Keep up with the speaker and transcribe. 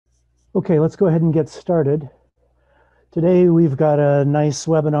Okay, let's go ahead and get started. Today we've got a nice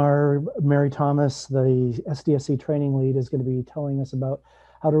webinar. Mary Thomas, the SDSC training lead, is going to be telling us about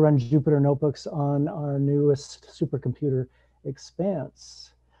how to run Jupyter notebooks on our newest supercomputer,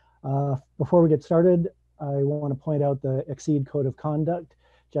 Expanse. Before we get started, I want to point out the Exceed Code of Conduct.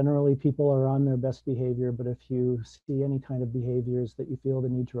 Generally, people are on their best behavior, but if you see any kind of behaviors that you feel the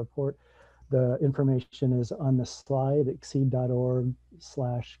need to report, the information is on the slide,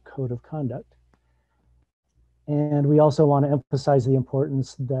 exceed.org/code of conduct. And we also want to emphasize the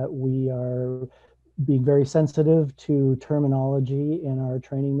importance that we are being very sensitive to terminology in our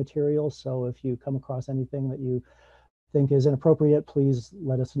training materials. So if you come across anything that you think is inappropriate, please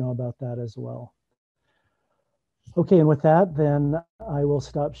let us know about that as well. Okay, and with that, then I will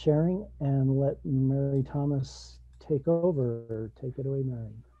stop sharing and let Mary Thomas take over. Take it away,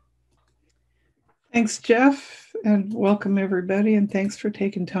 Mary. Thanks, Jeff, and welcome everybody, and thanks for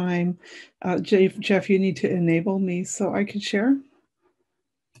taking time. Jeff, you need to enable me so I can share.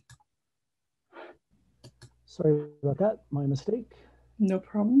 Sorry about that, my mistake. No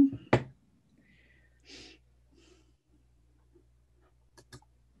problem.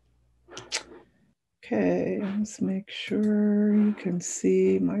 Okay, let's make sure you can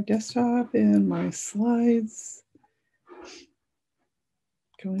see my desktop and my slides.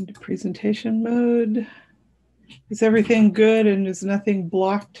 Go into presentation mode. Is everything good and is nothing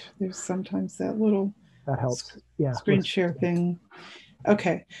blocked? There's sometimes that little screen share thing.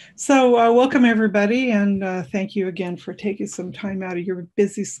 Okay, so welcome everybody, and thank you again for taking some time out of your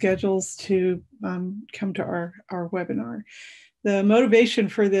busy schedules to come to our webinar. The motivation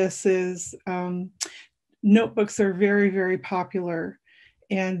for this is notebooks are very, very popular,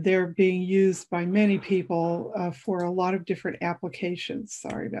 and they're being used by many people for a lot of different applications.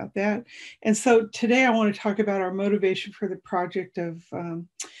 Sorry about that. And so today I want to talk about our motivation for the project of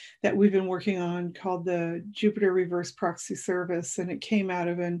that we've been working on called the Jupyter Reverse Proxy Service. And it came out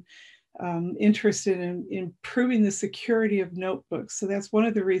of an interest in improving the security of notebooks. So that's one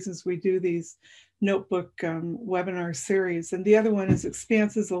of the reasons we do these notebook webinar series. And the other one is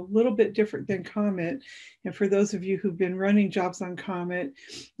Expanse is a little bit different than Comet. And for those of you who've been running jobs on Comet,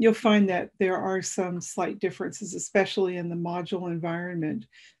 you'll find that there are some slight differences, especially in the module environment.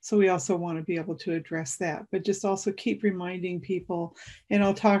 So we also want to be able to address that, but just also keep reminding people. And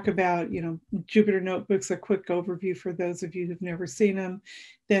I'll talk about, Jupyter Notebooks, a quick overview for those of you who've never seen them,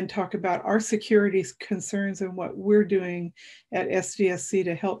 then talk about our security concerns and what we're doing at SDSC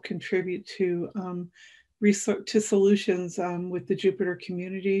to help contribute to solutions with the Jupyter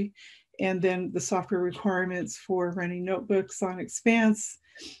community, and then the software requirements for running notebooks on Expanse,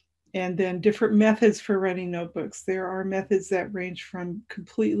 and then different methods for running notebooks. There are methods that range from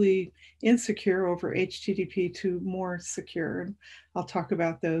completely insecure over HTTP to more secure. I'll talk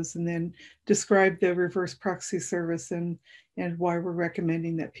about those and then describe the reverse proxy service and why we're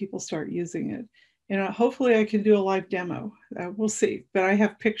recommending that people start using it. And hopefully I can do a live demo. We'll see, but I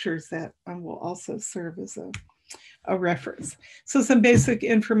have pictures that will also serve as a reference. So some basic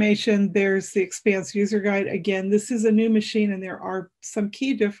information. There's the Expanse user guide. Again, this is a new machine and there are some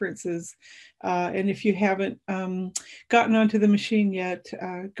key differences. And if you haven't gotten onto the machine yet,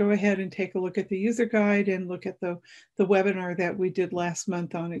 go ahead and take a look at the user guide and look at the webinar that we did last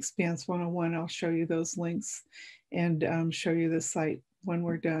month on Expanse 101. I'll show you those links and show you the site when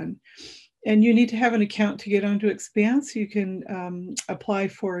we're done. And you need to have an account to get onto Expanse. You can apply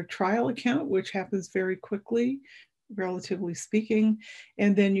for a trial account, which happens very quickly, relatively speaking.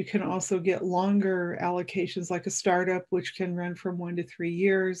 And then you can also get longer allocations like a startup, which can run from 1 to 3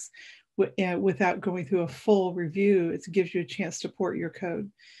 years without going through a full review. It gives you a chance to port your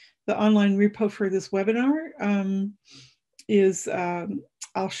code. The online repo for this webinar is,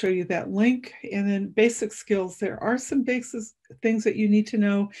 I'll show you that link. And then basic skills. There are some basic things that you need to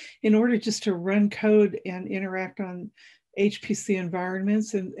know in order just to run code and interact on HPC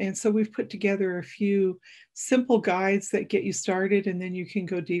environments. And so we've put together a few simple guides that get you started, and then you can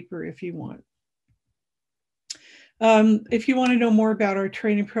go deeper if you want. If you want to know more about our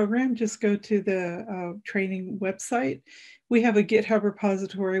training program, just go to the training website. We have a GitHub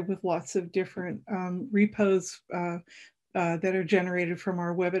repository with lots of different repos that are generated from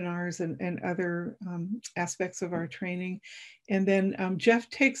our webinars and other aspects of our training. And then Jeff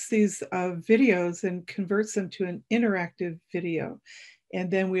takes these videos and converts them to an interactive video. And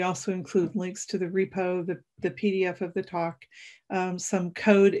then we also include links to the repo, the PDF of the talk, some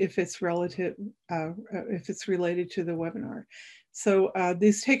code if it's related to the webinar. So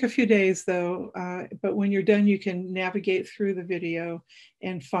these take a few days though, but when you're done, you can navigate through the video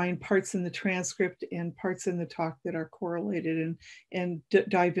and find parts in the transcript and parts in the talk that are correlated and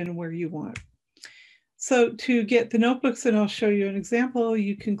dive in where you want. So to get the notebooks, and I'll show you an example,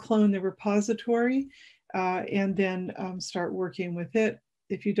 you can clone the repository and then start working with it.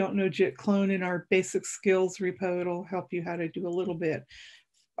 If you don't know git clone in our basic skills repo, it'll help you how to do a little bit.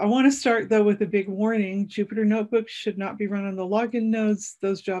 I want to start though with a big warning. Jupyter notebooks should not be run on the login nodes.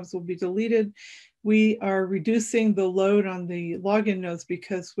 Those jobs will be deleted. We are reducing the load on the login nodes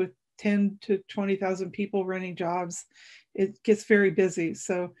because with 10 to 20,000 people running jobs, it gets very busy.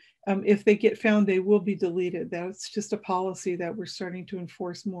 So if they get found, they will be deleted. That's just a policy that we're starting to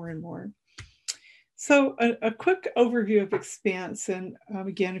enforce more and more. So a quick overview of Expanse, and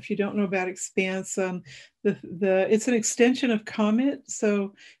again, if you don't know about Expanse, it's an extension of Comet.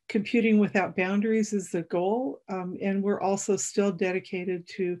 So computing without boundaries is the goal, and we're also still dedicated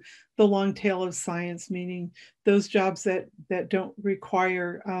to the long tail of science, meaning those jobs that don't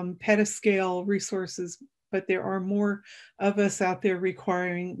require petascale resources, but there are more of us out there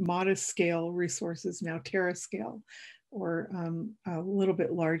requiring modest scale resources now, terascale, or a little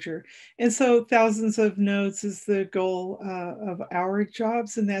bit larger. And so thousands of nodes is the goal of our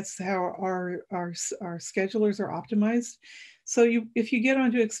jobs, and that's how our schedulers are optimized. So if you get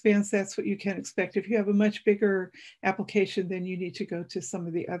onto Expanse, that's what you can expect. If you have a much bigger application, then you need to go to some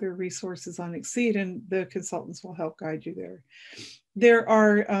of the other resources on Exceed, and the consultants will help guide you there. There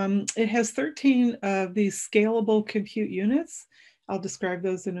are, it has 13 of these scalable compute units. I'll describe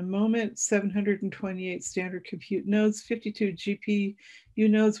those in a moment. 728 standard compute nodes, 52 GPU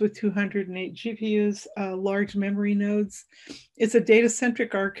nodes with 208 GPUs, large memory nodes. It's a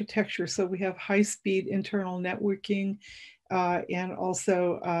data-centric architecture, so we have high-speed internal networking and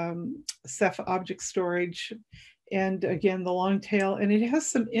also Ceph object storage. And again, the long tail, and it has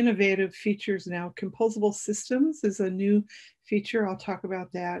some innovative features now. Composable systems is a new feature. I'll talk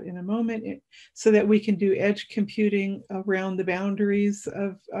about that in a moment, so that we can do edge computing around the boundaries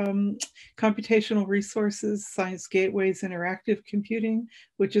of computational resources, science gateways, interactive computing,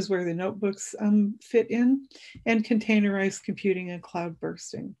 which is where the notebooks fit in, and containerized computing and cloud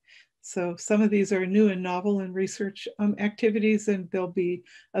bursting. So some of these are new and novel in research activities, and they'll be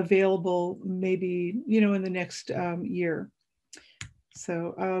available maybe, in the next year.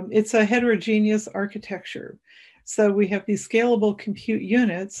 So it's a heterogeneous architecture. So we have these scalable compute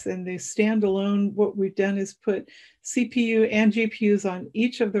units, and they stand alone. What we've done is put CPU and GPUs on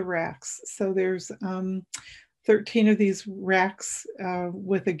each of the racks. So there's 13 of these racks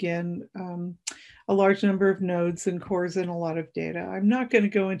with, again, a large number of nodes and cores and a lot of data. I'm not going to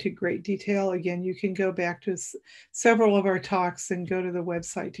go into great detail. Again, you can go back to several of our talks and go to the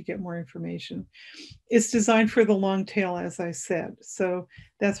website to get more information. It's designed for the long tail, as I said. So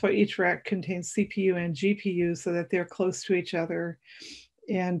that's why each rack contains CPU and GPU so that they're close to each other.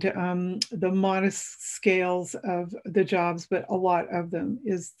 And the modest scales of the jobs, but a lot of them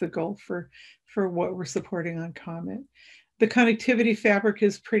is the goal for what we're supporting on Comet. The connectivity fabric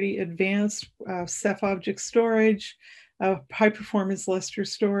is pretty advanced, Ceph object storage, high performance Lustre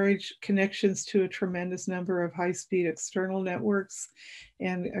storage, connections to a tremendous number of high-speed external networks,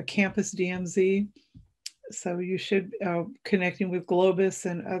 and a campus DMZ. So you should connecting with Globus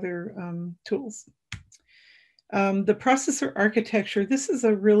and other tools. The processor architecture, this is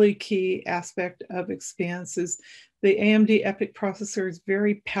a really key aspect of Expanse. Is the AMD EPYC processor is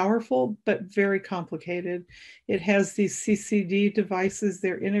very powerful, but very complicated. It has these CCD devices.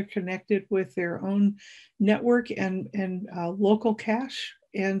 They're interconnected with their own network and local cache.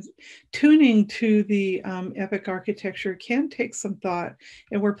 And tuning to the EPYC architecture can take some thought.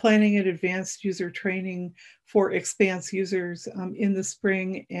 And we're planning an advanced user training for Expanse users in the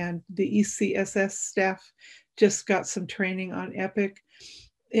spring. And the ECSS staff just got some training on EPYC.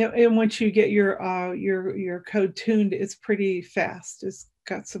 And once you get your code tuned, it's pretty fast. It's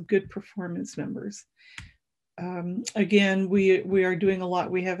got some good performance numbers. Again, we are doing a lot.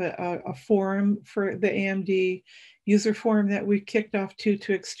 We have a forum for the AMD user forum that we kicked off to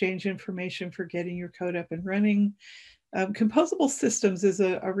exchange information for getting your code up and running. Composable Systems is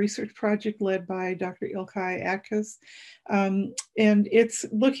a research project led by Dr. Ilkay Atkas, and it's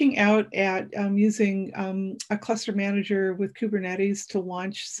looking out at using a cluster manager with Kubernetes to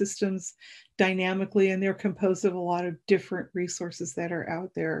launch systems dynamically, and they're composed of a lot of different resources that are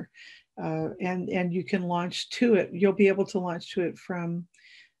out there, and you can launch to it. You'll be able to launch to it from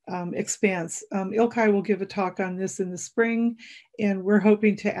Expanse. Ilkay will give a talk on this in the spring, and we're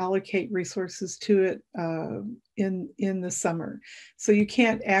hoping to allocate resources to it in the summer. So you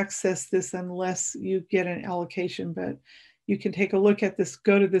can't access this unless you get an allocation, but you can take a look at this,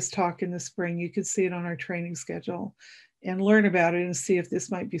 go to this talk in the spring. You can see it on our training schedule and learn about it and see if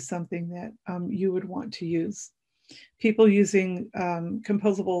this might be something that you would want to use. People using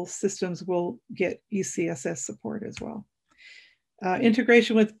composable systems will get ECSS support as well.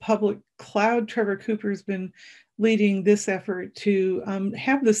 Integration with public cloud. Trevor Cooper has been leading this effort to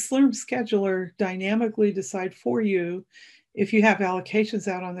have the Slurm scheduler dynamically decide for you if you have allocations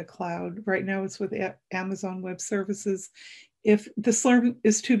out on the cloud. Right now it's with Amazon Web Services. If the Slurm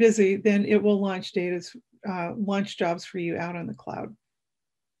is too busy, then it will launch launch jobs for you out on the cloud.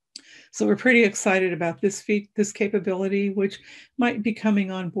 So we're pretty excited about this capability, which might be coming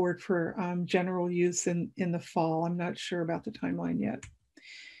on board for general use in the fall. I'm not sure about the timeline yet.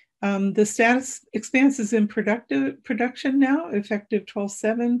 The status Expanse is in production now, effective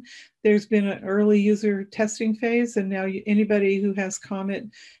 12/7. There's been an early user testing phase, and now anybody who has Comet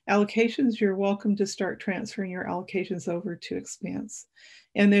allocations, you're welcome to start transferring your allocations over to Expanse.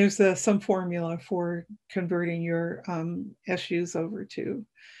 And there's some formula for converting your SUs over to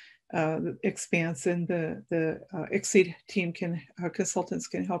the Expanse, and the Exceed team consultants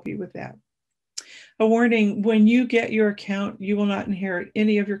can help you with that. A warning: when you get your account, you will not inherit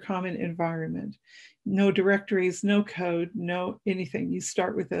any of your common environment. No directories, no code, no anything. You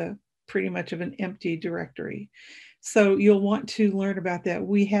start with pretty much of an empty directory. So you'll want to learn about that.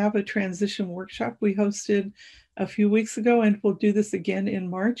 We have a transition workshop we hosted a few weeks ago, and we'll do this again in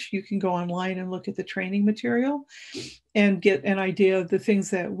March. You can go online and look at the training material and get an idea of the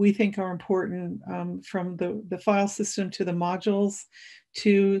things that we think are important, from the file system to the modules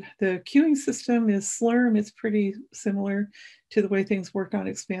to the queuing system is Slurm. It's pretty similar to the way things worked on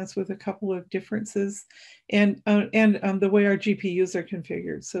Expanse with a couple of differences, and the way our GPUs are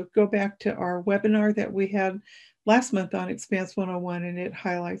configured. So go back to our webinar that we had last month on Expanse 101, and it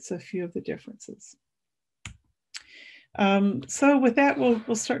highlights a few of the differences. So with that,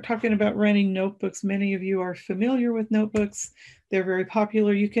 we'll start talking about running notebooks. Many of you are familiar with notebooks. They're very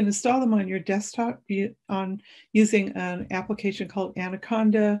popular. You can install them on your desktop using an application called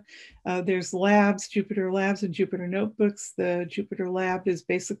Anaconda. There's labs, Jupyter Labs and Jupyter Notebooks. The Jupyter Lab is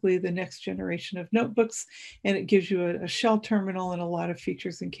basically the next generation of notebooks, and it gives you a shell terminal and a lot of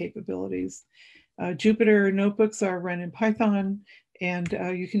features and capabilities. Jupyter Notebooks are run in Python, and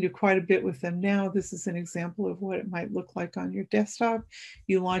you can do quite a bit with them now. This is an example of what it might look like on your desktop.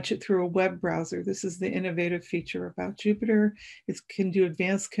 You launch it through a web browser. This is the innovative feature about Jupyter. It can do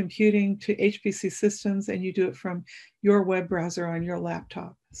advanced computing to HPC systems, and you do it from your web browser on your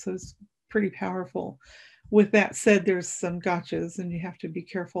laptop. So it's pretty powerful. With that said, there's some gotchas, and you have to be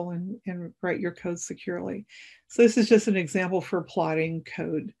careful and write your code securely. So this is just an example for plotting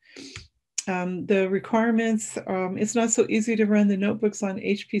code. The requirements, it's not so easy to run the notebooks on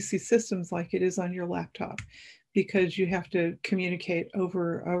HPC systems like it is on your laptop, because you have to communicate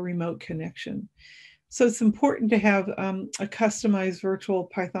over a remote connection. So it's important to have a customized virtual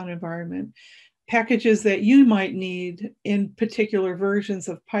Python environment. Packages that you might need in particular versions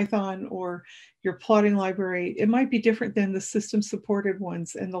of Python or your plotting library, it might be different than the system supported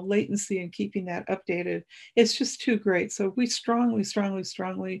ones, and the latency in keeping that updated, it's just too great. So we strongly, strongly,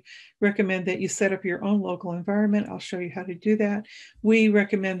 strongly recommend that you set up your own local environment. I'll show you how to do that. We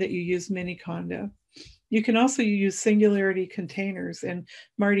recommend that you use Miniconda. You can also use Singularity containers, and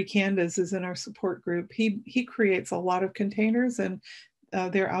Marty Candas is in our support group. He creates a lot of containers, and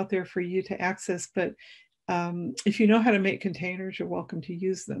they're out there for you to access, but if you know how to make containers, you're welcome to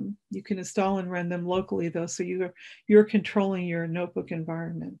use them. You can install and run them locally though, so you're controlling your notebook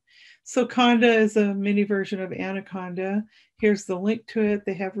environment. So Conda is a mini version of Anaconda. Here's the link to it.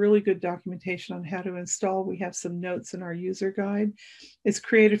 They have really good documentation on how to install. We have some notes in our user guide. It's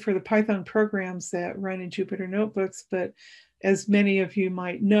created for the Python programs that run in Jupyter Notebooks, but as many of you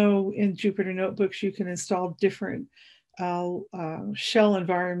might know, in Jupyter Notebooks, you can install different shell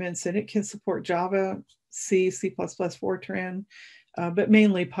environments, and it can support Java, C, C++, Fortran, but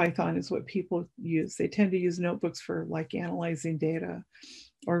mainly Python is what people use. They tend to use notebooks for like analyzing data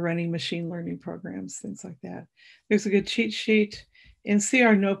or running machine learning programs, things like that. There's a good cheat sheet, and see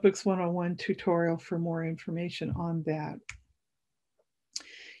our Notebooks 101 tutorial for more information on that.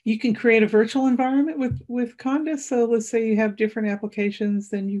 You can create a virtual environment with Conda. So let's say you have different applications,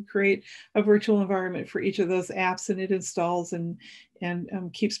 then you create a virtual environment for each of those apps, and it installs and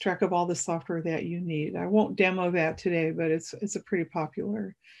keeps track of all the software that you need. I won't demo that today, but it's a pretty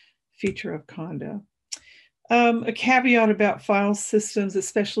popular feature of Conda. A caveat about file systems,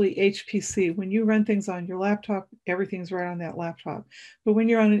 especially HPC. When you run things on your laptop, everything's right on that laptop. But when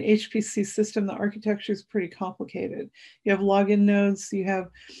you're on an HPC system, the architecture is pretty complicated. You have login nodes, you have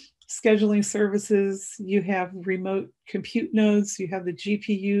scheduling services, you have remote compute nodes, you have the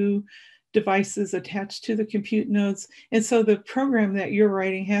GPU devices attached to the compute nodes. And so the program that you're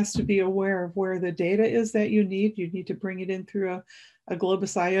writing has to be aware of where the data is that you need. You need to bring it in through a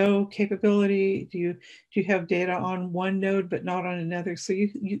Globus IO capability. Do you have data on one node but not on another? So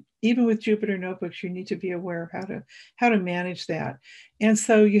you even with Jupyter notebooks, you need to be aware of how to manage that. And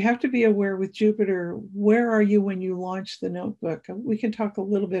so you have to be aware with Jupyter, where are you when you launch the notebook? We can talk a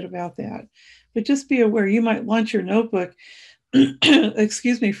little bit about that, but just be aware you might launch your notebook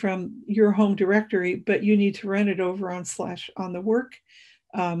excuse me, from your home directory, but you need to run it over on the work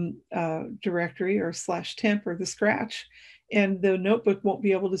directory or /temp or the scratch, and the notebook won't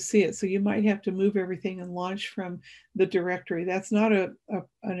be able to see it. So you might have to move everything and launch from the directory. That's not an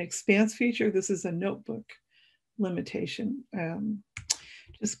Expanse feature. This is a notebook limitation.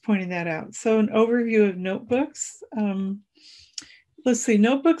 Just pointing that out. So an overview of notebooks. Let's see,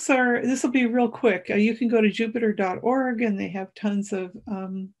 notebooks this will be real quick. You can go to jupyter.org and they have tons of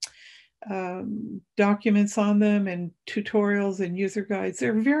documents on them and tutorials and user guides.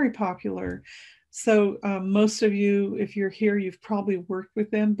 They're very popular. So most of you, if you're here, you've probably worked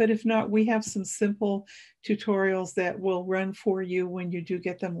with them, but if not, we have some simple tutorials that will run for you when you do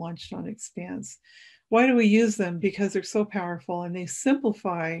get them launched on Expanse. Why do we use them? Because they're so powerful and they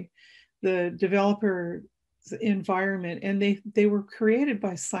simplify the developer environment, and they were created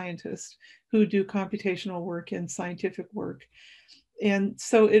by scientists who do computational work and scientific work, and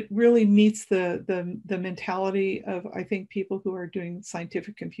so it really meets the mentality of, I think, people who are doing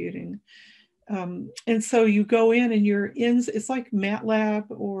scientific computing. And so you go in and it's like MATLAB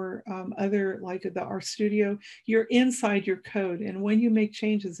or other like the RStudio. You're inside your code, and when you make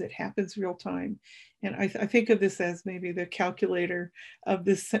changes, it happens real time. And I think of this as maybe the calculator of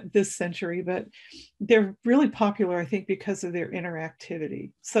this century, but they're really popular, I think, because of their interactivity.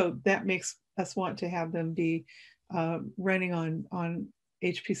 So that makes us want to have them be running on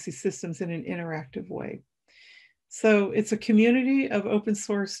HPC systems in an interactive way. So it's a community of open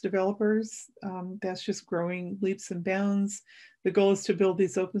source developers that's just growing leaps and bounds. The goal is to build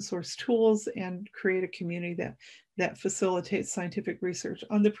these open source tools and create a community that facilitates scientific research.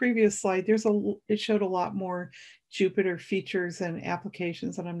 On the previous slide, it showed a lot more Jupyter features and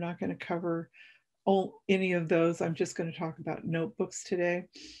applications, and I'm not going to cover any of those. I'm just going to talk about notebooks today,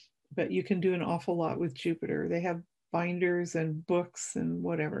 but you can do an awful lot with Jupyter. They have binders and books and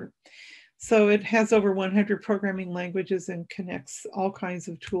whatever. So it has over 100 programming languages and connects all kinds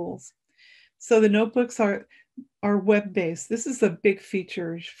of tools. So the notebooks are web-based. This is a big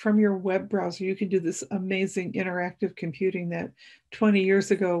feature. From your web browser, you can do this amazing interactive computing that 20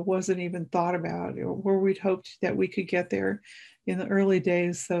 years ago wasn't even thought about, or where we'd hoped that we could get there in the early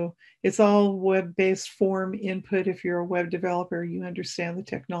days. So it's all web-based form input. If you're a web developer, you understand the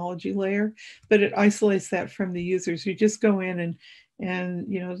technology layer, but it isolates that from the users. You just go in and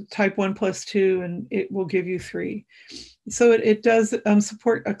type 1 + 2 and it will give you 3. So it does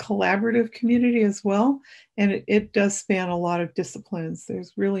support a collaborative community as well, and it does span a lot of disciplines.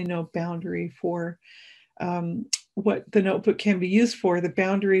 There's really no boundary for what the notebook can be used for. The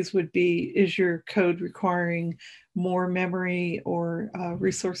boundaries would be, is your code requiring more memory or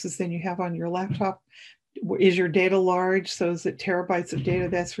resources than you have on your laptop? Is your data large? So is it terabytes of data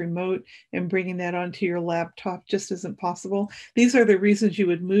that's remote, and bringing that onto your laptop just isn't possible? These are the reasons you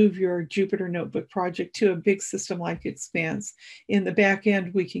would move your Jupyter Notebook project to a big system like Expanse. In the back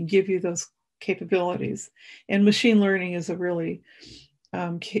end, we can give you those capabilities. And machine learning is a really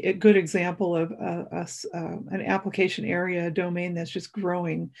a good example of an application area, a domain that's just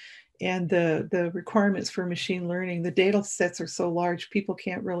growing. And the requirements for machine learning, the data sets are so large, people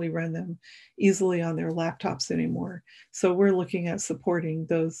can't really run them easily on their laptops anymore. So we're looking at supporting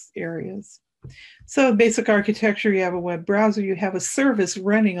those areas. So basic architecture, you have a web browser, you have a service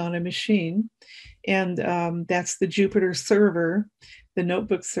running on a machine, and that's the Jupyter server, the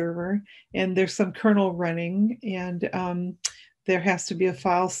notebook server, and there's some kernel running, and there has to be a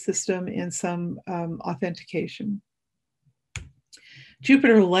file system and some authentication.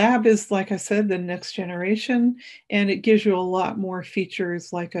 Jupyter Lab is, like I said, the next generation, and it gives you a lot more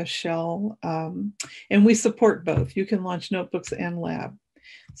features like a shell, and we support both. You can launch notebooks and lab.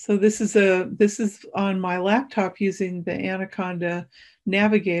 So this is on my laptop using the Anaconda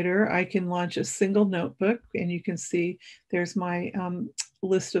Navigator. I can launch a single notebook, and you can see there's my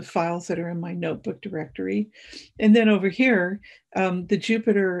list of files that are in my notebook directory. And then over here, the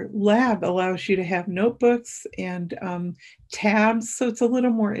Jupyter Lab allows you to have notebooks and tabs, so it's a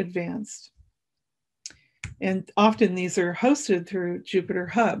little more advanced. And often these are hosted through Jupyter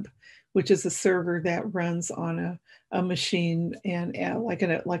Hub, which is a server that runs on a machine and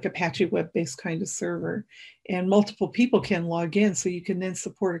like Apache web-based kind of server. And multiple people can log in, so you can then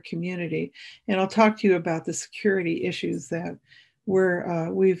support a community. And I'll talk to you about the security issues that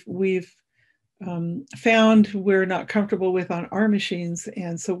we've found we're not comfortable with on our machines,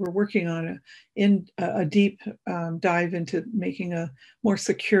 and so we're working on a deep dive into making a more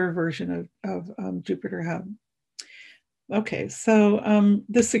secure version of Jupyter Hub. Okay, so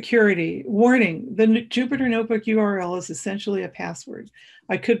the security warning: the Jupyter Notebook URL is essentially a password.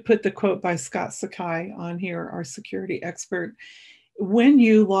 I could put the quote by Scott Sakai on here, our security expert. When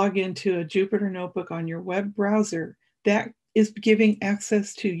you log into a Jupyter Notebook on your web browser, that is giving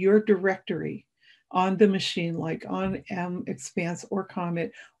access to your directory on the machine, like on Expanse or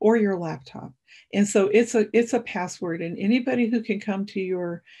Comet or your laptop. And so it's a password, and anybody who can come to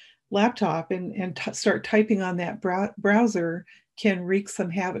your laptop and start typing on that browser can wreak some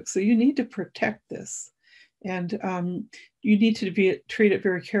havoc. So you need to protect this, and you need to treat it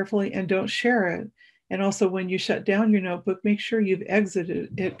very carefully and don't share it. And also, when you shut down your notebook, make sure you've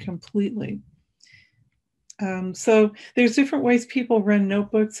exited it completely. So there's different ways people run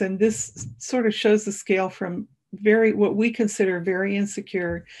notebooks, and this sort of shows the scale from what we consider very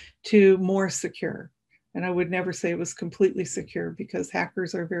insecure to more secure. And I would never say it was completely secure, because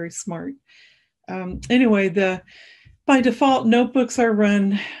hackers are very smart. Anyway, by default, notebooks are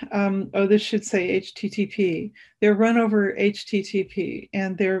run, this should say HTTP. They're run over HTTP,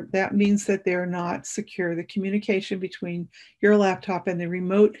 and that means that they're not secure. The communication between your laptop and the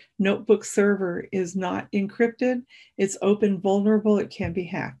remote notebook server is not encrypted. It's open, vulnerable, it can be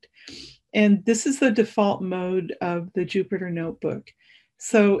hacked. And this is the default mode of the Jupyter Notebook.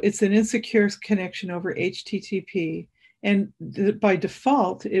 So it's an insecure connection over HTTP. And by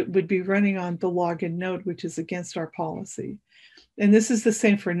default, it would be running on the login node, which is against our policy. And this is the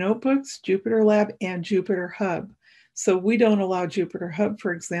same for notebooks, Jupyter Lab, and Jupyter Hub. So we don't allow Jupyter Hub,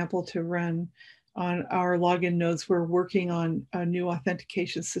 for example, to run on our login nodes. We're working on a new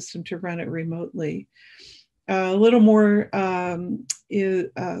authentication system to run it remotely. A little more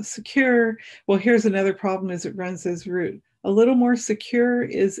secure. Well, here's another problem: is it runs as root. A little more secure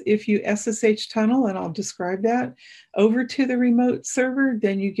is if you SSH tunnel, and I'll describe that, over to the remote server,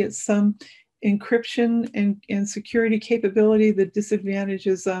 then you get some encryption and security capability. The disadvantage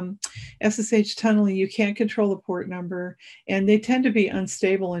is SSH tunneling, you can't control the port number, and they tend to be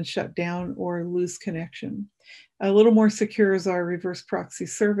unstable and shut down or lose connection. A little more secure is our reverse proxy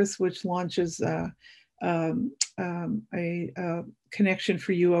service, which launches a connection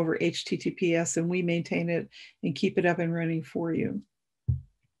for you over HTTPS, and we maintain it and keep it up and running for you.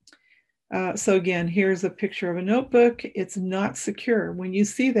 So again, here's a picture of a notebook. It's not secure. When you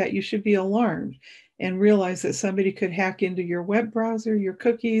see that, you should be alarmed and realize that somebody could hack into your web browser, your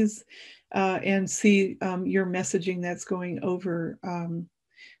cookies, and see your messaging that's going over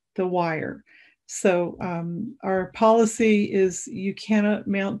the wire. So our policy is you cannot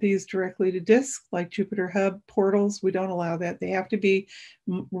mount these directly to disk like Jupyter Hub portals. We don't allow that. They have to be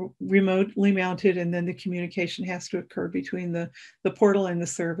remotely mounted, and then the communication has to occur between the portal and the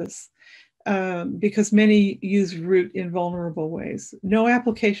service, because many use root in vulnerable ways. No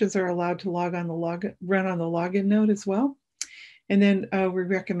applications are allowed to run on the login node as well. And then we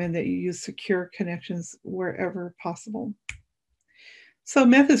recommend that you use secure connections wherever possible. So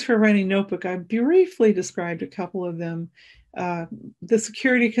methods for running notebook, I briefly described a couple of them. The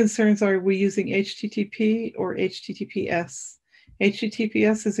security concerns are we using HTTP or HTTPS?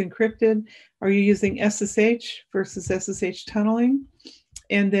 HTTPS is encrypted. Are you using SSH versus SSH tunneling?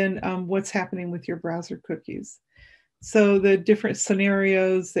 And then what's happening with your browser cookies? So the different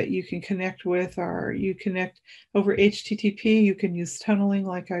scenarios that you can connect with are you connect over HTTP, you can use tunneling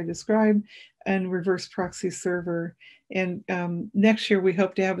like I described, and reverse proxy server. And next year, we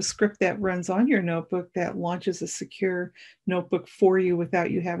hope to have a script that runs on your notebook that launches a secure notebook for you without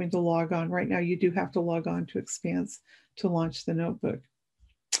you having to log on. Right now, you do have to log on to Expanse to launch the notebook.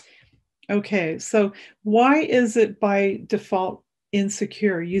 Okay, so why is it by default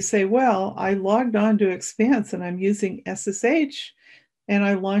insecure? You say, well, I logged on to Expanse and I'm using SSH and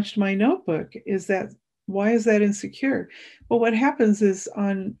I launched my notebook. Why is that insecure? Well, what happens is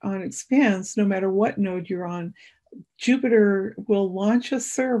on Expanse, no matter what node you're on, Jupyter will launch a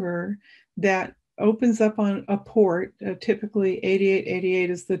server that opens up on a port. Typically 8888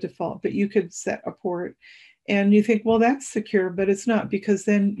 is the default, but you could set a port. And you think, well, that's secure, but it's not, because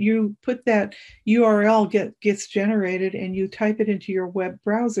then you put that URL gets generated and you type it into your web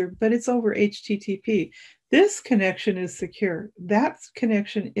browser, but it's over HTTP. This connection is secure. That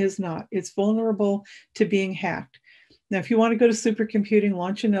connection is not. It's vulnerable to being hacked. Now, if you want to go to supercomputing,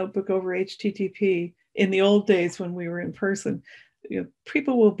 launch a notebook over HTTP, in the old days when we were in person,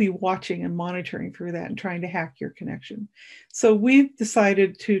 people will be watching and monitoring through that and trying to hack your connection. So we've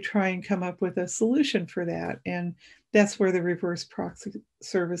decided to try and come up with a solution for that. And that's where the reverse proxy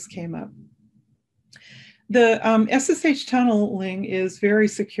service came up. The SSH tunneling is very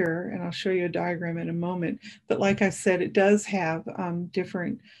secure, and I'll show you a diagram in a moment. But like I said, it does have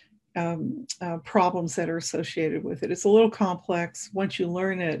different problems that are associated with it. It's a little complex. Once you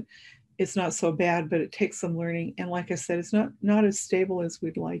learn it, it's not so bad, but it takes some learning. And like I said, it's not as stable as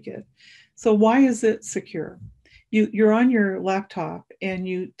we'd like it. So why is it secure? You're on your laptop and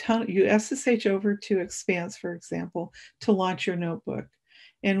you SSH over to Expanse, for example, to launch your notebook.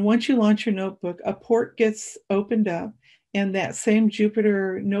 And once you launch your notebook, a port gets opened up, and that same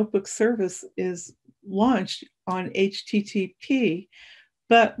Jupyter notebook service is launched on HTTP.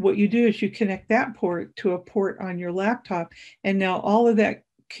 But what you do is you connect that port to a port on your laptop, and now all of that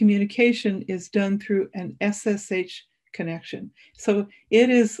communication is done through an SSH connection. So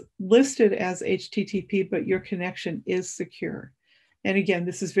it is listed as HTTP, but your connection is secure. And again,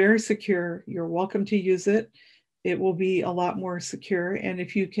 this is very secure. You're welcome to use it. It will be a lot more secure. And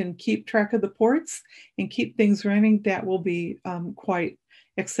if you can keep track of the ports and keep things running, that will be quite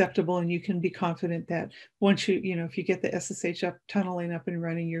acceptable. And you can be confident that once if you get the SSH tunneling up and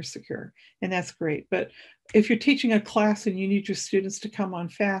running, you're secure. And that's great. But if you're teaching a class and you need your students to come on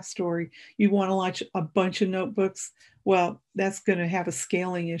fast, or you want to launch a bunch of notebooks, well, that's going to have a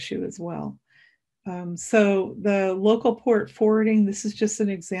scaling issue as well. So the local port forwarding, this is just an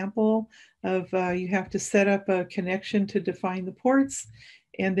example of you have to set up a connection to define the ports,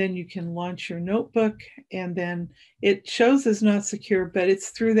 and then you can launch your notebook, and then it shows as not secure, but it's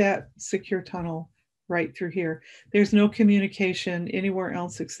through that secure tunnel right through here. There's no communication anywhere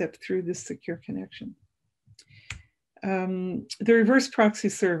else except through this secure connection. The reverse proxy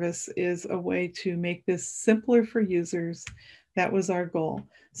service is a way to make this simpler for users. That was our goal.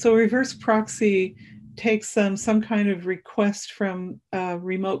 So reverse proxy takes some kind of request from a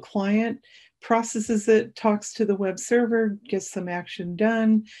remote client, processes it, talks to the web server, gets some action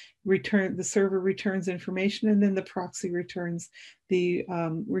done, the server returns information, and then the proxy returns the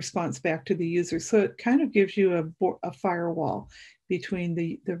response back to the user. So it kind of gives you a firewall between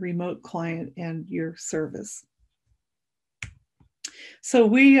the remote client and your service. So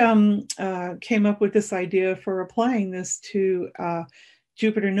we came up with this idea for applying this to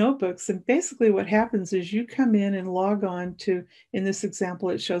Jupyter notebooks. And basically what happens is you come in and log on to, in this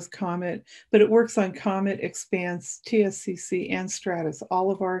example, it shows Comet, but it works on Comet, Expanse, TSCC, and Stratus, all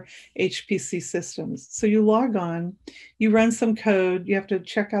of our HPC systems. So you log on, you run some code, you have to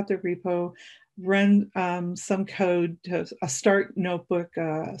check out the repo, run some code to a start notebook,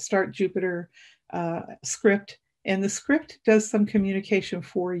 start Jupyter script, and the script does some communication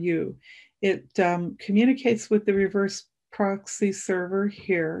for you. It communicates with the reverse proxy server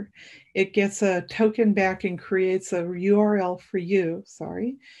here. It gets a token back and creates a URL for you,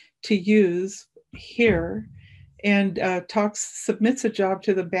 to use here, and submits a job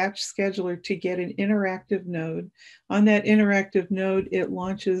to the batch scheduler to get an interactive node. On that interactive node, it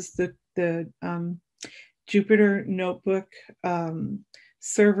launches the Jupyter notebook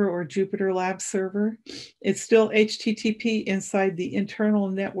server or Jupyter Lab server. It's still HTTP inside the internal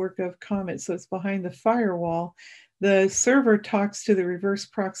network of Comet, so it's behind the firewall. The server talks to the reverse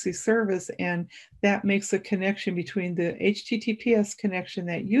proxy service, and that makes a connection between the HTTPS connection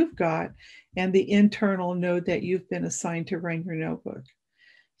that you've got and the internal node that you've been assigned to run your notebook.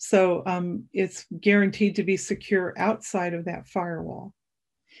 So it's guaranteed to be secure outside of that firewall.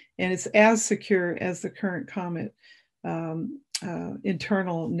 And it's as secure as the current Comet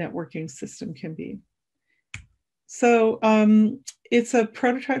internal networking system can be. So it's a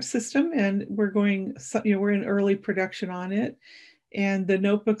prototype system, and we're in early production on it. And the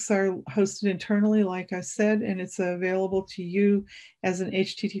notebooks are hosted internally, like I said, and it's available to you as an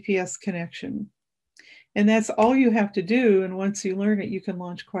HTTPS connection. And that's all you have to do. And once you learn it, you can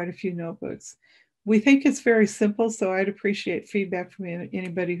launch quite a few notebooks. We think it's very simple, so I'd appreciate feedback from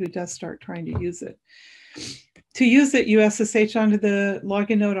anybody who does start trying to use it. To use it, you SSH onto the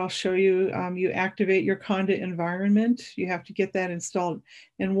login node. I'll show you. You activate your Conda environment. You have to get that installed.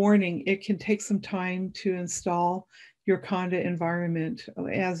 And warning, it can take some time to install your Conda environment,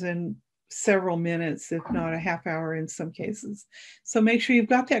 as in several minutes, if not a half hour in some cases. So make sure you've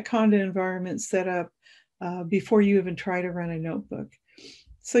got that Conda environment set up before you even try to run a notebook.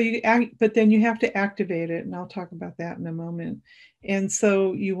 So but then you have to activate it, and I'll talk about that in a moment. And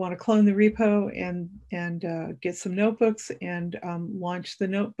so you want to clone the repo and get some notebooks and launch the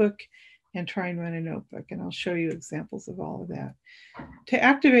notebook and try and run a notebook. And I'll show you examples of all of that. To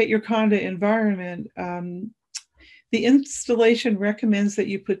activate your Conda environment, the installation recommends that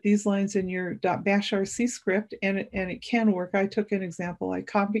you put these lines in your .bashrc script, and it can work. I took an example. I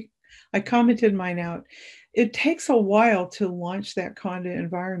commented mine out. It takes a while to launch that Conda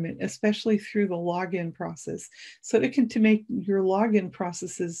environment, especially through the login process. So it can to make your login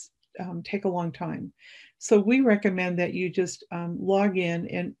processes take a long time. So we recommend that you just log in,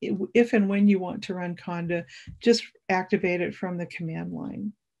 and if and when you want to run Conda, just activate it from the command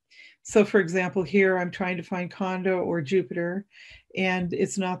line. So for example, here I'm trying to find Conda or Jupyter, and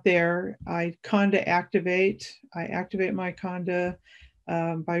it's not there. I activate my Conda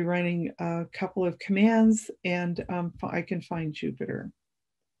by running a couple of commands, and I can find Jupyter.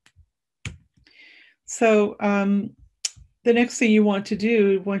 So the next thing you want to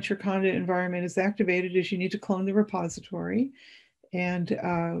do once your Conda environment is activated is you need to clone the repository and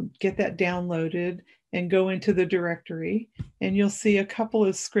get that downloaded and go into the directory. And you'll see a couple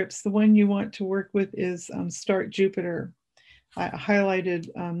of scripts. The one you want to work with is start Jupyter. I highlighted,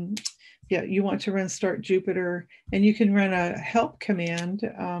 yeah, you want to run start Jupyter, and you can run a help command.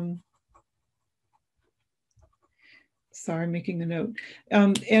 Sorry, I'm making a note.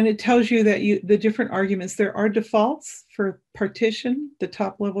 And it tells you that the different arguments, there are defaults for partition, the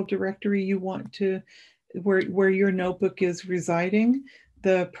top level directory you want to, where your notebook is residing.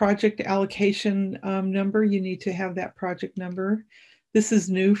 The project allocation number, you need to have that project number. This is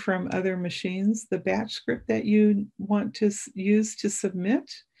new from other machines. The batch script that you want to use to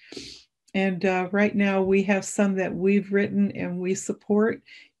submit. And right now we have some that we've written and we support.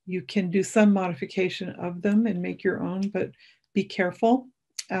 You can do some modification of them and make your own, but be careful.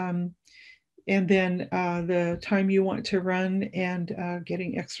 And then the time you want to run and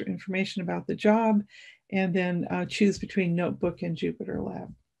getting extra information about the job, and then choose between Notebook and Jupyter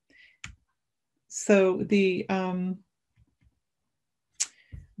Lab. So the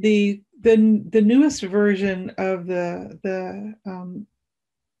newest version of the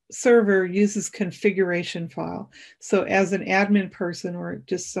server uses configuration file. So as an admin person or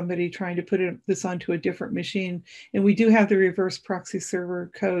just somebody trying to put this onto a different machine, and we do have the reverse proxy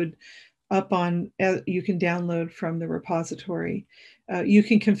server code up on, you can download from the repository. You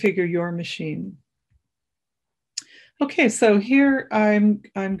can configure your machine. Okay, so here I'm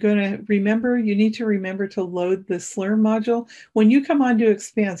going to remember, you need to remember to load the Slurm module. When you come onto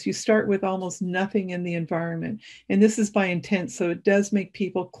Expanse, you start with almost nothing in the environment. And this is by intent, so it does make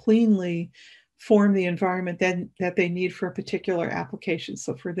people cleanly form the environment that they need for a particular application.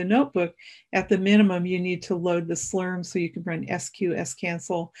 So for the notebook, at the minimum, you need to load the Slurm so you can run SQ,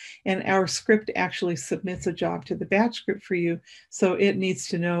 scancel, and our script actually submits a job to the batch script for you. So it needs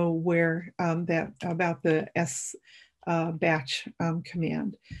to know where about the batch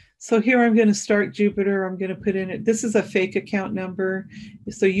command. So here I'm going to start Jupyter. I'm going to put in it. This is a fake account number.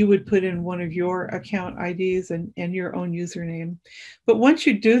 So you would put in one of your account IDs and your own username. But once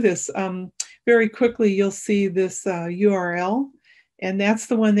you do this, very quickly, you'll see this URL. And that's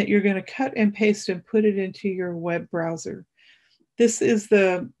the one that you're going to cut and paste and put it into your web browser. This is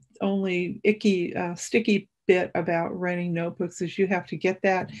the only icky, sticky bit about running notebooks is you have to get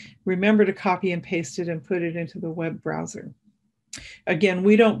that, remember to copy and paste it and put it into the web browser. Again,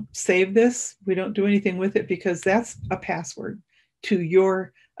 we don't save this. We don't do anything with it because that's a password to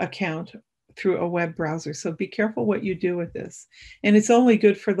your account through a web browser. So be careful what you do with this. And it's only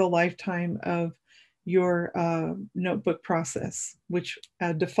good for the lifetime of your notebook process, which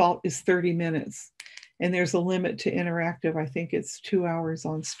default is 30 minutes. And there's a limit to interactive. I think it's 2 hours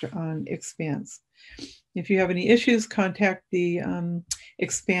on Expanse. If you have any issues, contact the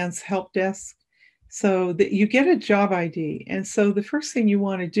Expanse help desk so that you get a job ID. And so the first thing you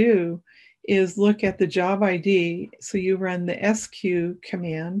want to do is look at the job ID. So you run the SQ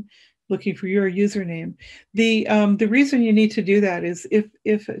command, looking for your username. The reason you need to do that is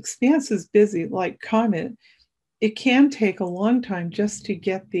if Expanse is busy, like Comet, it can take a long time just to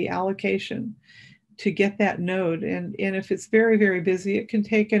get the allocation, to get that node. And if it's very, very busy, it can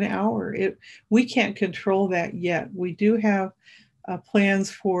take an hour. We can't control that yet. We do have plans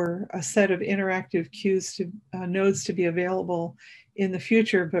for a set of interactive queues to nodes to be available in the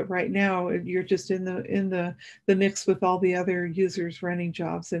future, but right now you're just in the mix with all the other users running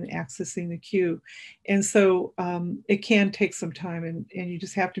jobs and accessing the queue. And so it can take some time, and you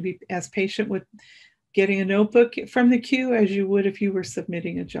just have to be as patient with getting a notebook from the queue as you would if you were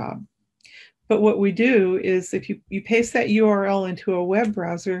submitting a job. But what we do is if you paste that URL into a web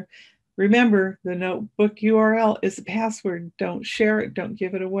browser, remember the notebook URL is a password. Don't share it, don't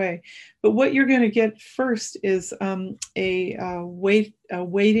give it away. But what you're going to get first is a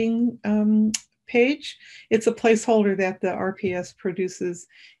waiting page. It's a placeholder that the RPS produces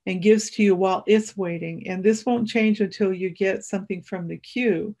and gives to you while it's waiting. And this won't change until you get something from the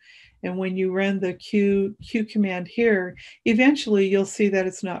queue. And when you run the queue command here, eventually you'll see that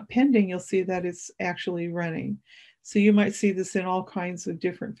it's not pending. You'll see that it's actually running. So you might see this in all kinds of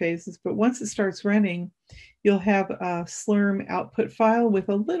different phases. But once it starts running, you'll have a Slurm output file with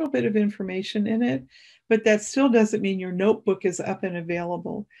a little bit of information in it. But that still doesn't mean your notebook is up and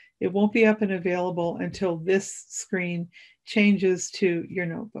available. It won't be up and available until this screen changes to your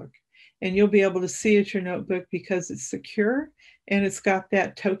notebook. And you'll be able to see it's your notebook because it's secure and it's got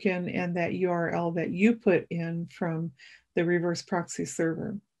that token and that URL that you put in from the reverse proxy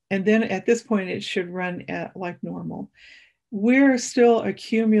server. And then at this point, it should run like normal. We're still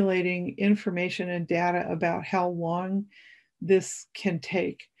accumulating information and data about how long this can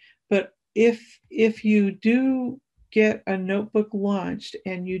take. But if you do get a notebook launched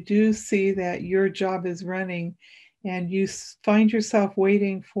and you do see that your job is running and you find yourself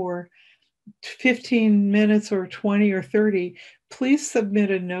waiting for 15 minutes or 20 or 30, please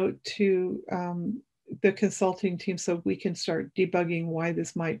submit a note to the consulting team so we can start debugging why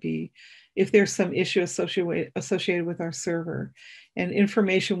this might be, if there's some issue associated with our server. And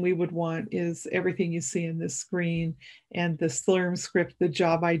information we would want is everything you see in this screen and the Slurm script, the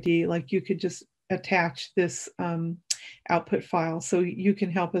job ID, like you could just attach this output file so you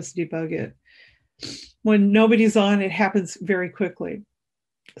can help us debug it. When nobody's on, it happens very quickly.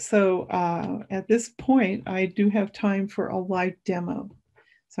 So at this point, I do have time for a live demo.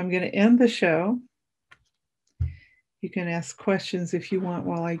 So I'm going to end the show. You can ask questions if you want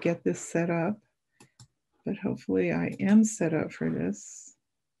while I get this set up, but hopefully I am set up for this.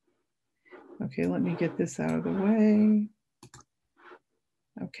 Okay, let me get this out of the way.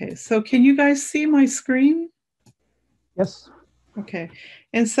 Okay, so can you guys see my screen? Yes. Okay,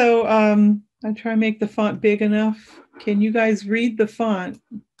 and so I try to make the font big enough. Can you guys read the font?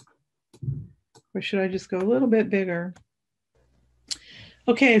 Or should I just go a little bit bigger?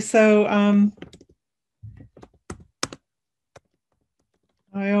 Okay, so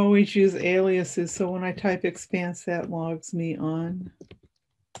I always use aliases, so when I type Expanse, that logs me on.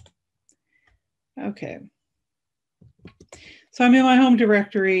 Okay. So I'm in my home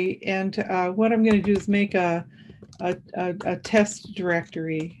directory, and what I'm going to do is make a test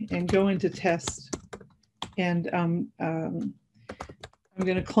directory and go into test, and I'm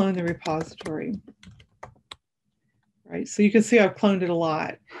going to clone the repository. Right, so you can see I've cloned it a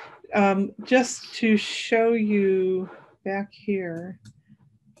lot. Just to show you back here,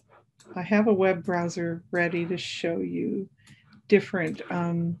 I have a web browser ready to show you different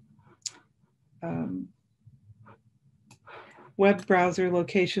web browser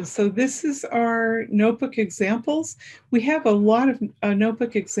locations. So this is our notebook examples. We have a lot of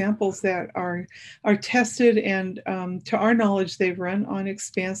notebook examples that are tested, and to our knowledge, they've run on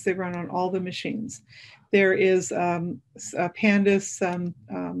Expanse. They run on all the machines. There is Pandas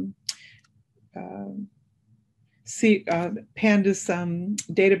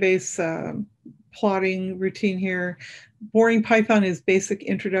database plotting routine here. Boring Python is basic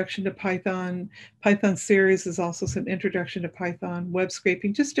introduction to Python. Python series is also some introduction to Python. Web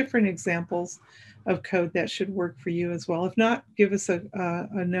scraping, just different examples of code that should work for you as well. If not, give us a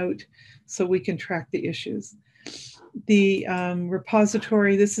note so we can track the issues. The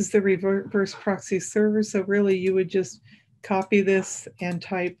repository, this is the reverse proxy server. So really you would just copy this and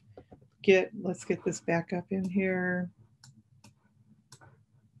type git. Let's get this back up in here.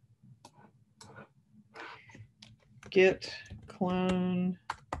 Git clone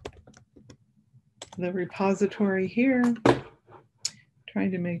the repository here.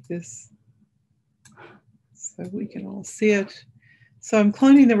 Trying to make this so we can all see it. So I'm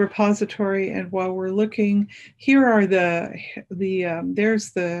cloning the repository, and while we're looking, here are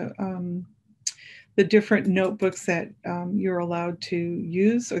there's the different notebooks that you're allowed to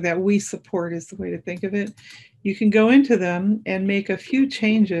use, or that we support is the way to think of it. You can go into them and make a few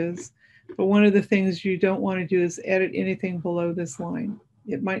changes, but one of the things you don't want to do is edit anything below this line.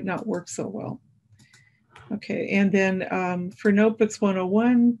 It might not work so well. Okay, and then for Notebooks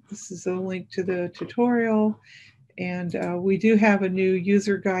 101, this is a link to the tutorial. And we do have a new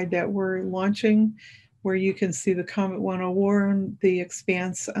user guide that we're launching where you can see the Comet 101, the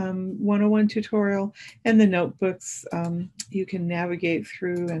Expanse 101 tutorial, and the notebooks you can navigate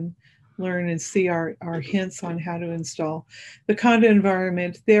through and learn and see our hints on how to install. The Conda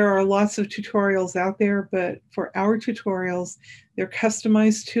environment, there are lots of tutorials out there, but for our tutorials, they're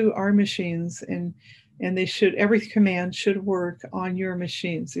customized to our machines, and they should, every command should work on your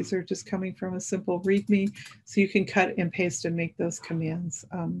machines. These are just coming from a simple README, so you can cut and paste and make those commands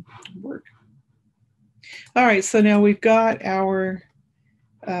work. All right, so now we've got our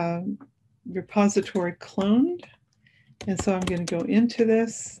repository cloned. And so I'm going to go into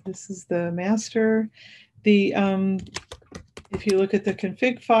this. This is the master. If you look at the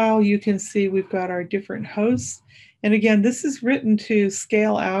config file, you can see we've got our different hosts. And again, this is written to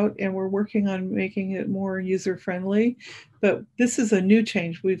scale out, and we're working on making it more user-friendly. But this is a new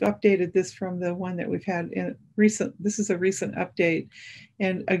change. We've updated this from the one that we've had in recent. This is a recent update.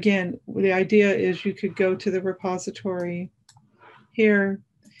 And again, the idea is you could go to the repository here,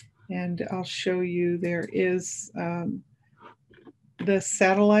 and I'll show you there is the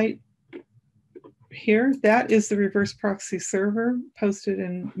satellite here. That is the reverse proxy server posted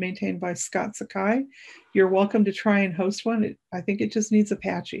and maintained by Scott Sakai. You're welcome to try and host one. I think it just needs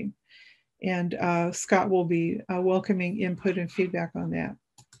Apache. And Scott will be welcoming input and feedback on that.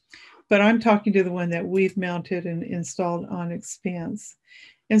 But I'm talking to the one that we've mounted and installed on Expanse.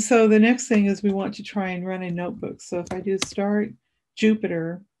 And so the next thing is we want to try and run a notebook. So if I do start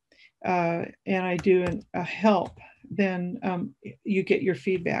Jupyter and I do a help, then you get your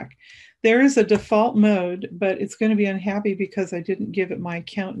feedback. There is a default mode, but it's going to be unhappy because I didn't give it my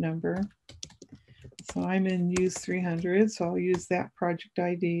account number. So I'm in use 300, so I'll use that project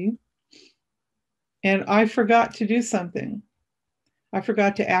ID. And I forgot to do something. I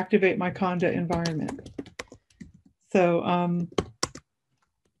forgot to activate my Conda environment. So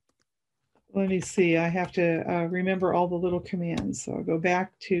let me see, I have to remember all the little commands. So I'll go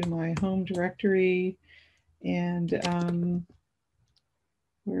back to my home directory, and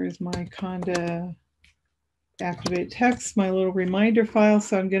where is my Conda activate text, my little reminder file.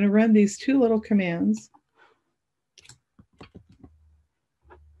 So I'm going to run these two little commands.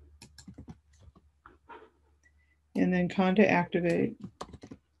 And then Conda activate.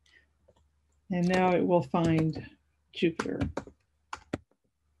 And now it will find Jupyter.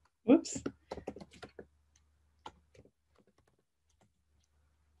 Whoops.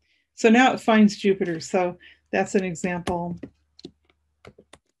 So now it finds Jupyter. So that's an example.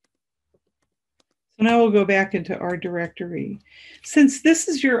 So now we'll go back into our directory. Since this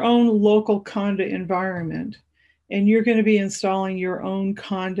is your own local Conda environment, and you're going to be installing your own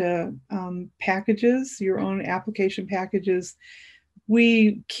Conda packages, your own application packages,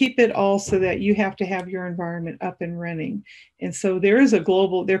 we keep it all so that you have to have your environment up and running. And so there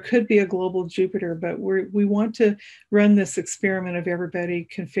could be a global Jupyter, but we want to run this experiment of everybody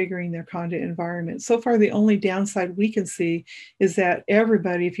configuring their Conda environment. So far, the only downside we can see is that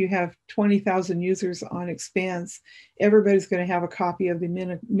everybody, if you have 20,000 users on Expanse, everybody's going to have a copy of the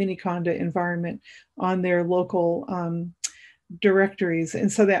mini Conda environment on their local directories. And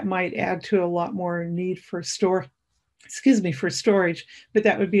so that might add to a lot more need for storage, but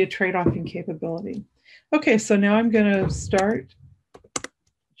that would be a trade-off in capability. Okay, so now I'm going to start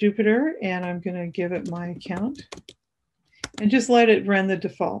Jupyter, and I'm going to give it my account and just let it run the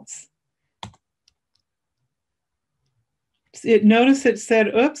defaults. Notice it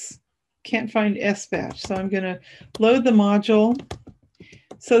said, oops, can't find SBatch. So I'm going to load the module.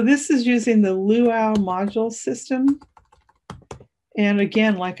 So this is using the Luau module system. And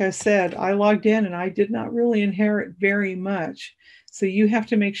again, like I said, I logged in and I did not really inherit very much. So you have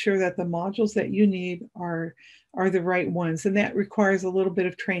to make sure that the modules that you need are the right ones. And that requires a little bit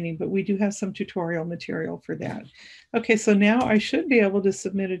of training, but we do have some tutorial material for that. Okay, so now I should be able to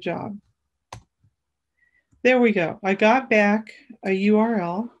submit a job. There we go. I got back a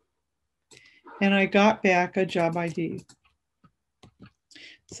URL and I got back a job ID.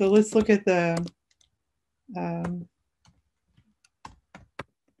 So let's look at the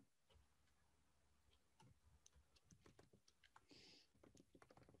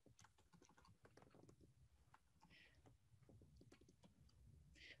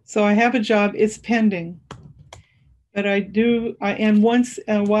so I have a job, it's pending, but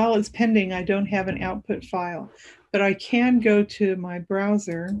while it's pending, I don't have an output file, but I can go to my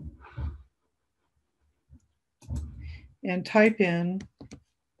browser and type in,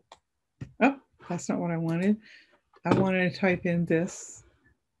 oh, that's not what I wanted. I wanted to type in this.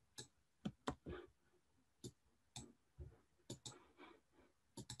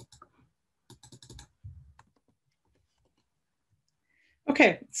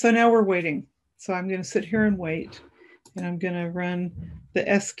 Okay, so now we're waiting. So I'm going to sit here and wait, and I'm going to run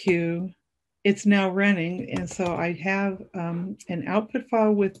the SQ. It's now running, and so I have an output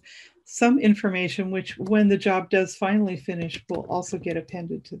file with some information, which when the job does finally finish, will also get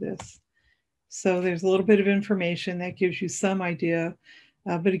appended to this. So there's a little bit of information that gives you some idea.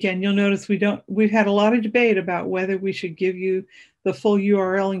 But again, you'll notice we've had a lot of debate about whether we should give you the full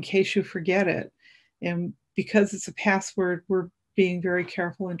URL in case you forget it. And because it's a password, we're being very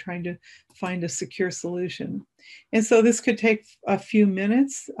careful in trying to find a secure solution. And so this could take a few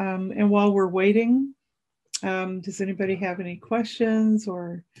minutes. And while we're waiting, does anybody have any questions,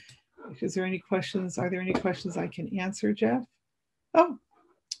 or is there any questions? Are there any questions I can answer, Jeff? Oh.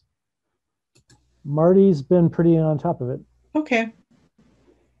 Marty's been pretty on top of it. Okay.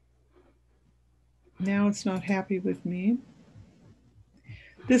 Now it's not happy with me.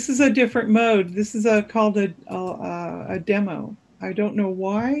 This is a different mode. This is called a demo. I don't know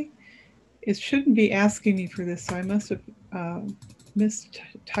why. It shouldn't be asking me for this, so I must have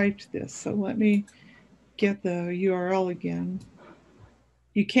mistyped this. So let me get the URL again.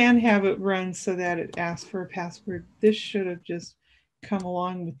 You can have it run so that it asks for a password. This should have just come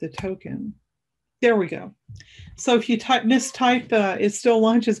along with the token. There we go. So if you mistype, it still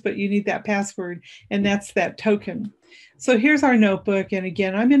launches, but you need that password, and that's that token. So here's our notebook. And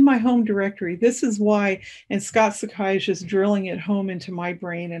again, I'm in my home directory. This is why, and Scott Sakai is just drilling it home into my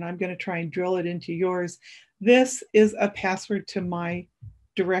brain, and I'm going to try and drill it into yours. This is a password to my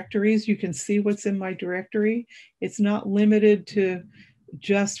directories. You can see what's in my directory. It's not limited to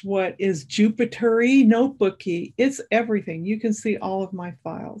just what is Jupyter-y, notebooky. It's everything. You can see all of my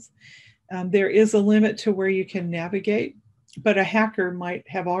files. There is a limit to where you can navigate, but a hacker might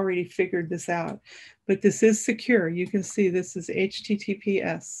have already figured this out. But this is secure. You can see this is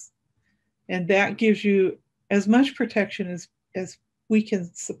HTTPS, and that gives you as much protection as we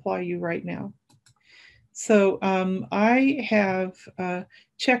can supply you right now. So I have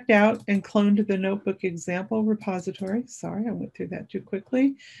checked out and cloned the notebook example repository. Sorry, I went through that too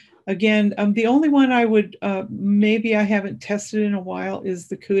quickly. Again, the only one I would, maybe I haven't tested in a while, is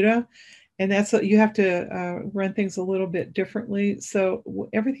the CUDA. And that's what you have to run things a little bit differently. So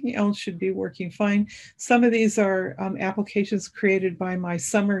everything else should be working fine. Some of these are applications created by my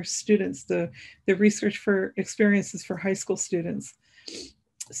summer students, the research for experiences for high school students.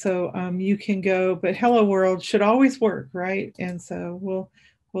 So you can go, but Hello World should always work, right? And so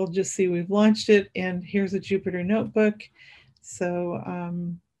we'll just see, we've launched it, and here's a Jupyter notebook. So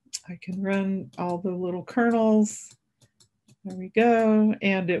I can run all the little kernels. There we go,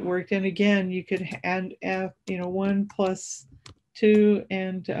 and it worked. And again, you could add 1 plus 2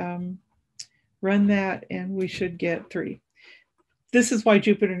 and run that, and we should get 3. This is why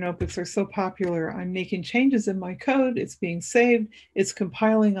Jupyter notebooks are so popular. I'm making changes in my code, it's being saved, it's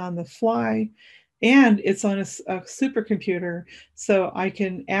compiling on the fly, and it's on a supercomputer, so I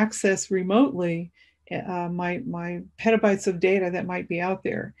can access remotely my petabytes of data that might be out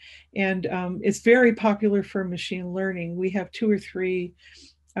there. And it's very popular for machine learning. We have 2 or 3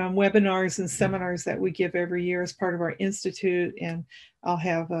 webinars and seminars that we give every year as part of our institute, and I'll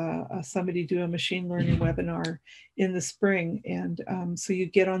have somebody do a machine learning webinar in the spring. And so you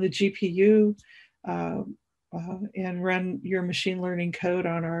get on the GPU and run your machine learning code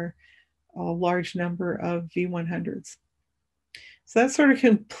on our large number of V100s. So that sort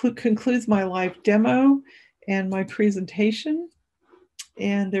of concludes my live demo and my presentation.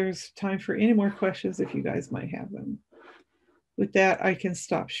 And there's time for any more questions if you guys might have them. With that, I can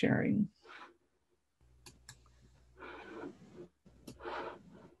stop sharing.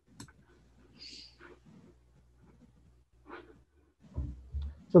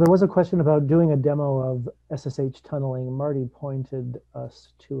 So there was a question about doing a demo of SSH tunneling. Marty pointed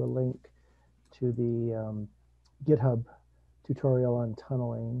us to a link to the GitHub tutorial on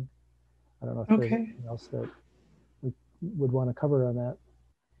tunneling. I don't know if there's anything else that we would want to cover on that.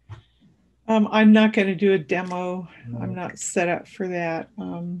 I'm not going to do a demo. No. I'm not set up for that.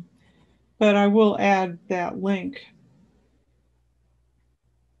 But I will add that link.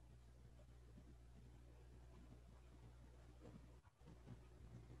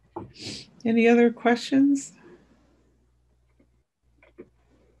 Any other questions? I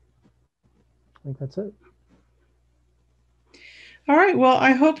think that's it. All right, well,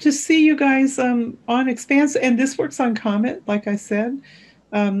 I hope to see you guys on Expanse, and this works on Comet, like I said,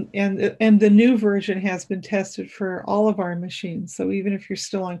 and the new version has been tested for all of our machines. So even if you're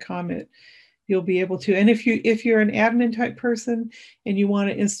still on Comet, you'll be able to. And if you're an admin type person and you want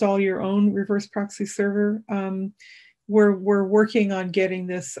to install your own reverse proxy server, we're working on getting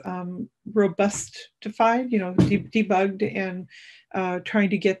this robustified, debugged, and trying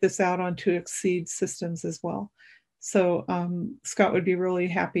to get this out onto Exceed systems as well. So Scott would be really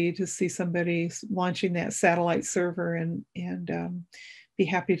happy to see somebody launching that satellite server and be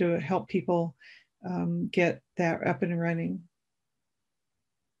happy to help people get that up and running.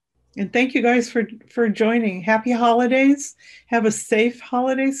 And thank you guys for joining. Happy holidays. Have a safe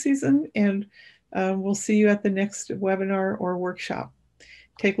holiday season, and we'll see you at the next webinar or workshop.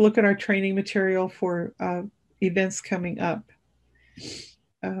 Take a look at our training material for events coming up,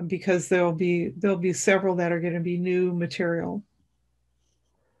 because there'll be several that are going to be new material.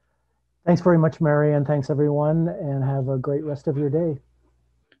 Thanks very much, Mary, and thanks everyone, and have a great rest of your day.